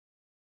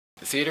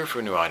The theater for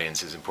a new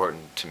audience is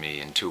important to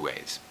me in two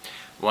ways.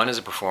 One as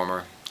a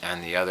performer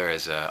and the other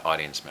as an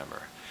audience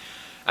member.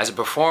 As a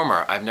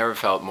performer, I've never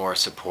felt more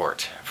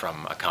support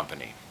from a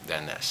company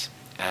than this.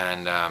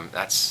 And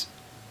that's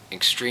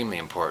extremely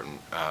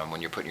important when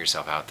you're putting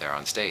yourself out there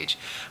on stage.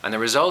 And the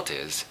result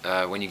is,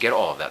 when you get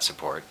all of that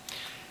support,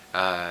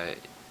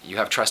 you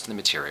have trust in the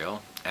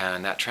material,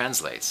 and that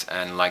translates.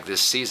 And like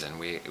this season,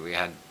 we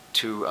had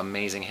two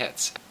amazing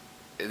hits.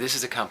 This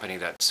is a company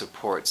that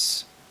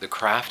supports the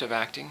craft of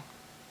acting.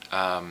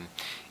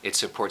 It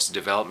supports the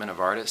development of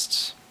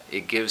artists.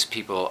 It gives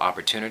people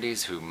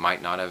opportunities who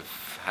might not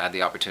have had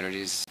the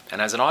opportunities.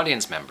 And as an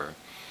audience member,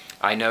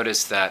 I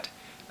noticed that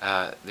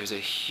there's a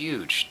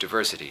huge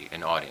diversity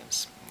in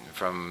audience,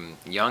 from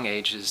young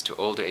ages to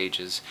older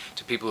ages,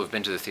 to people who've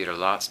been to the theater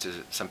lots,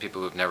 to some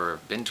people who've never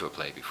been to a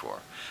play before.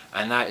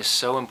 And that is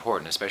so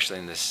important, especially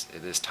in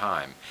this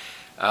time.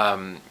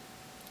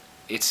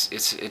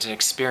 It's an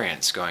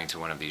experience going to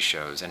one of these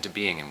shows and to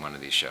being in one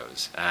of these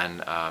shows,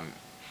 and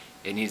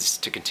it needs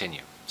to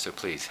continue. So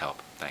please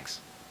help. Thanks.